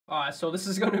Alright, so this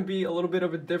is going to be a little bit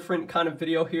of a different kind of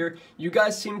video here. You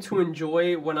guys seem to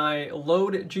enjoy when I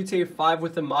load GTA 5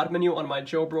 with the mod menu on my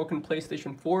jailbroken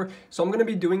PlayStation 4. So I'm going to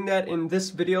be doing that in this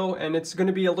video, and it's going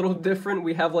to be a little different.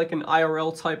 We have like an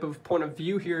IRL type of point of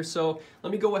view here. So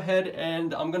let me go ahead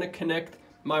and I'm going to connect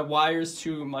my wires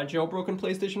to my jailbroken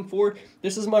PlayStation 4.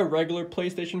 This is my regular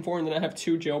PlayStation 4, and then I have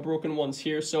two jailbroken ones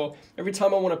here. So every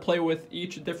time I want to play with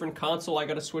each different console, I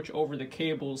got to switch over the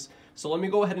cables. So let me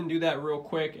go ahead and do that real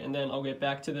quick, and then I'll get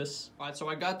back to this. Alright, so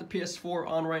I got the PS4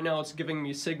 on right now. It's giving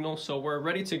me signal, so we're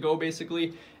ready to go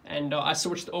basically. And I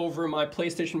switched over my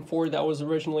PlayStation 4 that was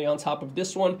originally on top of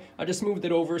this one. I just moved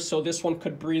it over so this one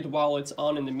could breathe while it's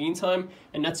on in the meantime.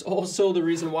 And that's also the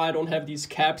reason why I don't have these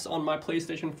caps on my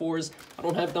PlayStation 4s. I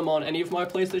don't have them on any of my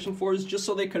PlayStation 4s, just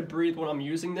so they could breathe when I'm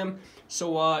using them.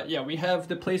 So yeah, we have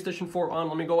the PlayStation 4 on.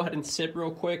 Let me go ahead and sit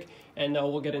real quick, and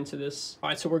we'll get into this.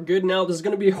 Alright, so we're good now. This is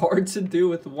going to be hard to do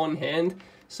with one hand.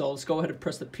 So let's go ahead and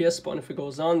press the PS button if it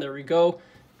goes on. There we go.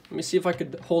 Let me see if I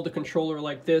could hold the controller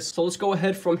like this. So let's go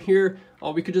ahead from here.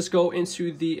 We could just go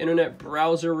into the internet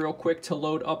browser real quick to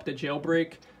load up the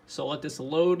jailbreak. So let this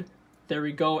load. There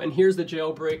we go. And here's the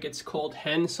jailbreak. It's called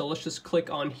Hen. So let's just click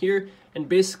on here. And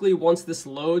basically once this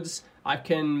loads, I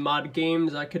can mod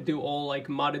games. I could do all like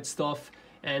modded stuff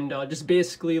and just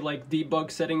basically like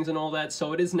debug settings and all that.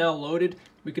 So it is now loaded.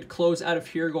 We could close out of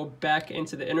here, go back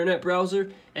into the internet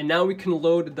browser, and now we can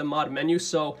load the mod menu.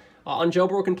 So on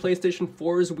jailbroken PlayStation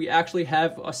 4s, we actually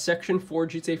have a section for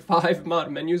GTA 5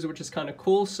 mod menus, which is kind of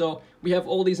cool. So we have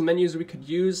all these menus we could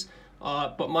use,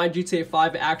 but my GTA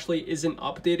 5 actually isn't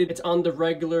updated. It's on the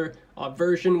regular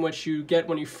version, which you get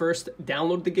when you first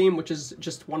download the game, which is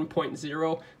just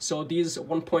 1.0. So these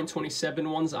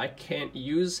 1.27 ones I can't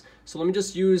use. So let me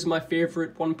just use my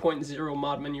favorite 1.0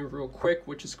 mod menu real quick,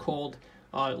 which is called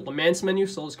Le Mans menu.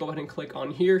 So let's go ahead and click on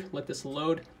here, let this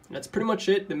load. And that's pretty much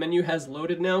it. The menu has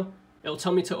loaded now. It'll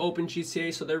tell me to open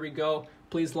GTA, so there we go.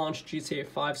 Please launch GTA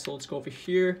 5. So let's go over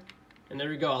here. And there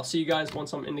we go. I'll see you guys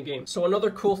once I'm in the game. So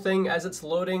another cool thing, as it's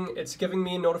loading, it's giving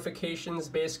me notifications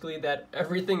basically that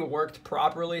everything worked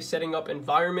properly, setting up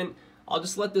environment. I'll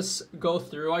just let this go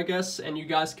through, I guess, and you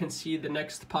guys can see the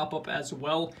next pop-up as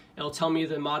well. It'll tell me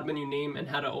the mod menu name and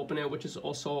how to open it, which is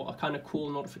also a kind of cool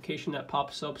notification that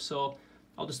pops up. So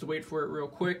I'll just wait for it real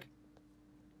quick.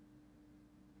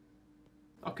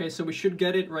 Okay, so we should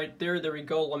get it right there. There we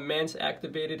go. Le Mans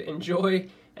activated. Enjoy.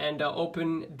 And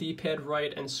open D-pad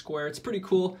right and square. It's pretty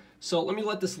cool. So let me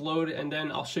let this load, and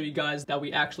then I'll show you guys that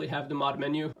we actually have the mod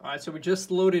menu. Alright, so we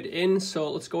just loaded in.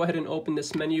 So let's go ahead and open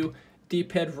this menu.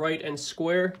 D-pad right and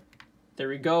square. There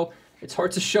we go. It's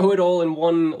hard to show it all in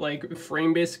one like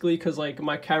frame basically because like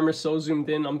my camera's so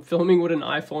zoomed in. I'm filming with an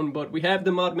iPhone, but we have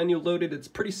the mod menu loaded. It's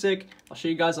pretty sick. I'll show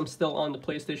you guys I'm still on the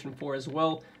PlayStation 4 as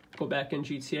well. Go back in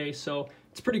GTA. So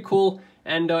it's pretty cool,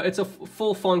 and it's a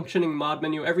full functioning mod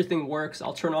menu. Everything works.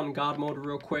 I'll turn on God mode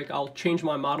real quick. I'll change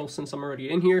my model since I'm already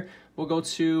in here. We'll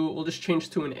just change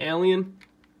to an alien.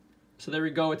 So there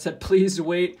we go. It said please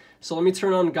wait. So let me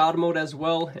turn on God mode as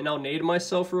well, and I'll nade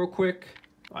myself real quick.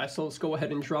 Alright, so let's go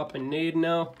ahead and drop a nade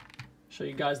now. Show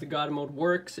you guys the God mode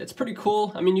works. It's pretty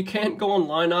cool. I mean, you can't go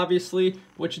online obviously,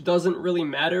 which doesn't really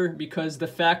matter because the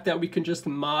fact that we can just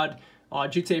mod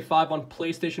GTA 5 on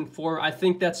PlayStation 4, I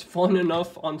think that's fun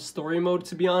enough on story mode,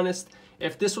 to be honest.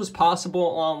 If this was possible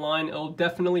online, it'll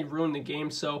definitely ruin the game,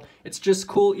 so it's just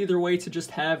cool either way to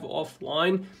just have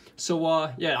offline.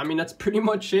 So yeah, I mean, that's pretty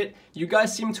much it. You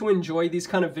guys seem to enjoy these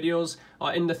kind of videos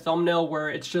in the thumbnail where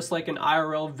it's just like an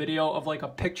IRL video of like a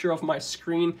picture of my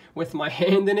screen with my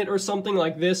hand in it or something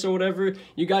like this or whatever.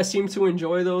 You guys seem to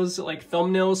enjoy those like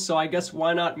thumbnails, so I guess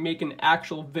why not make an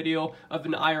actual video of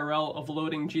an IRL of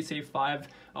loading GTA 5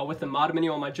 with the mod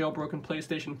menu on my jailbroken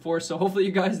PlayStation 4. So hopefully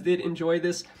you guys did enjoy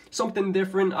this. Something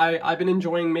different. I've been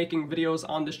enjoying making videos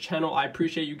on this channel. I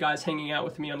appreciate you guys hanging out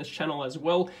with me on this channel as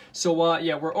well. So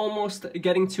yeah, we're almost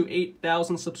getting to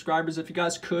 8,000 subscribers. If you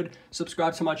guys could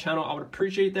subscribe to my channel, I would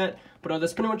appreciate that. But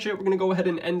that's pretty much it. We're going to go ahead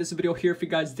and end this video here. If you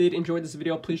guys did enjoy this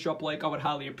video, please drop a like. I would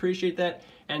highly appreciate that.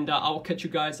 And I will catch you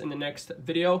guys in the next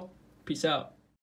video. Peace out.